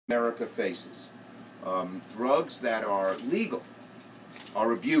America faces. Drugs that are legal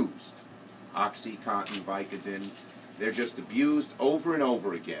are abused. Oxycontin, Vicodin, they're just abused over and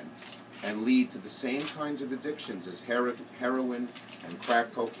over again and lead to the same kinds of addictions as heroin and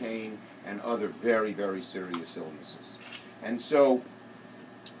crack cocaine and other very, very serious illnesses. And so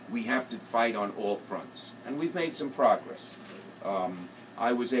we have to fight on all fronts. And we've made some progress.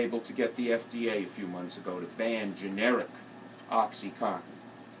 I was able to get the FDA a few months ago to ban generic Oxycontin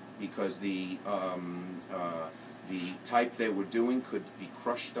because the type they were doing could be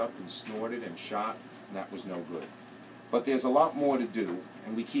crushed up and snorted and shot, and that was no good. But there's a lot more to do,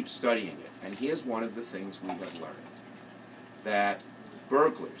 and we keep studying it. And here's one of the things we have learned, that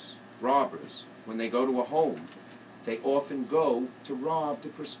burglars, robbers, when they go to a home, they often go to rob the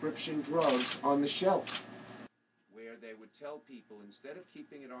prescription drugs on the shelf, where they would tell people, instead of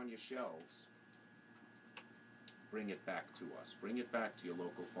keeping it on your shelves, bring it back to us. Bring it back to your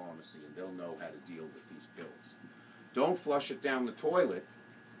local pharmacy, and they'll know how to deal with these pills. Don't flush it down the toilet,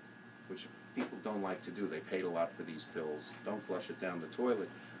 which people don't like to do. They paid a lot for these pills. Don't flush it down the toilet,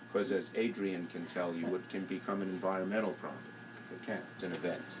 because as Adrienne can tell you, it can become an environmental problem. It can. It's an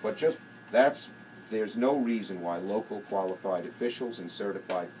event. But there's no reason why local qualified officials and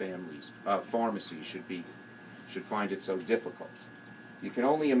certified pharmacies should find it so difficult. You can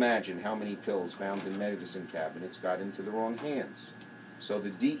only imagine how many pills found in medicine cabinets got into the wrong hands. So the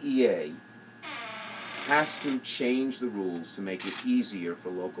DEA has to change the rules to make it easier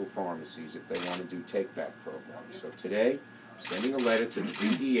for local pharmacies if they want to do take-back programs. So today, I'm sending a letter to the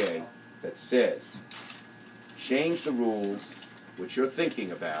DEA that says, change the rules, which you're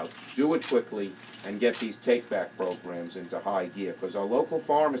thinking about, do it quickly, and get these take-back programs into high gear. Because our local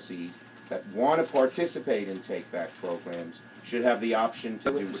pharmacies that want to participate in take-back programs should have the option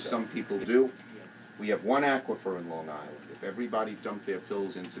to do what some people do. We have one aquifer in Long Island. If everybody dumped their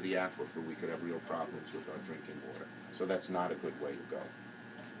pills into the aquifer, we could have real problems with our drinking water. So that's not a good way to go.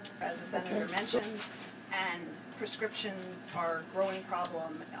 As the Senator mentioned, and prescriptions are a growing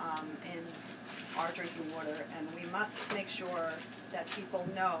problem in our drinking water, and we must make sure that people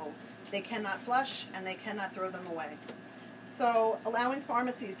know they cannot flush and they cannot throw them away. So allowing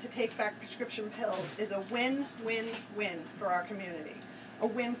pharmacies to take back prescription pills is a win-win-win for our community. A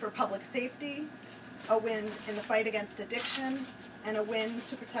win for public safety, a win in the fight against addiction, and a win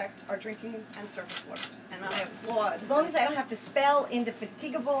to protect our drinking and surface waters. And I applaud. As long as I don't have to spell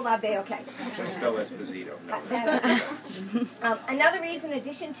indefatigable, I'll be okay. Just spell Esposito. No. Another reason, in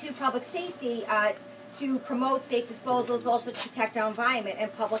addition to public safety, to promote safe disposal is also to protect our environment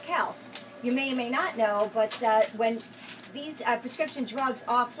and public health. You may or may not know, but when these prescription drugs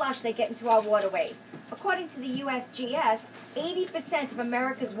are flushed, they get into our waterways. According to the USGS, 80% of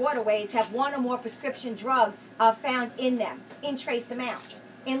America's waterways have one or more prescription drug found in them, in trace amounts.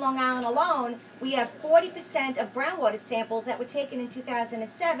 In Long Island alone, we have 40% of groundwater samples that were taken in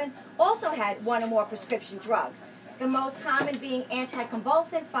 2007 also had one or more prescription drugs. The most common being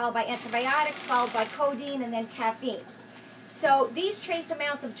anticonvulsant, followed by antibiotics, followed by codeine, and then caffeine. So these trace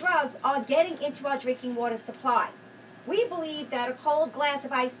amounts of drugs are getting into our drinking water supply. We believe that a cold glass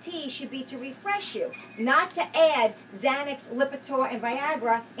of iced tea should be to refresh you, not to add Xanax, Lipitor, and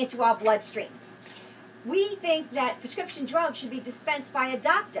Viagra into our bloodstream. We think that prescription drugs should be dispensed by a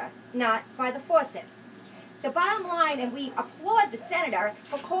doctor, not by the faucet. The bottom line, and we applaud the Senator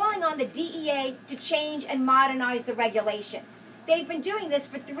for calling on the DEA to change and modernize the regulations. They've been doing this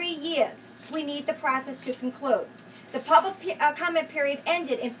for 3 years. We need the process to conclude. The public comment period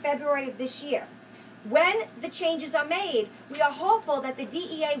ended in February of this year. When the changes are made, we are hopeful that the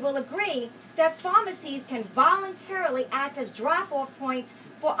DEA will agree that pharmacies can voluntarily act as drop-off points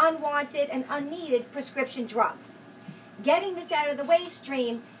for unwanted and unneeded prescription drugs. Getting this out of the waste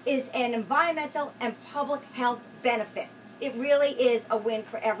stream is an environmental and public health benefit. It really is a win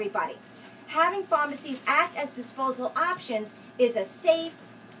for everybody. Having pharmacies act as disposal options is a safe,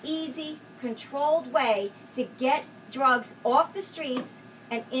 easy, controlled way to get drugs off the streets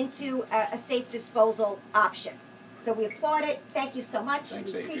and into a safe disposal option. So we applaud it. Thank you so much.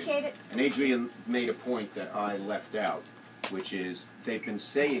 Thanks, we appreciate it. And Adrienne made a point that I left out, which is they've been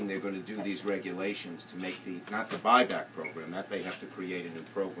saying they're going to do these regulations to make not the buyback program, that they have to create a new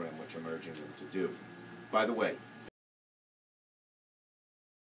program which I'm urging them to do. By the way,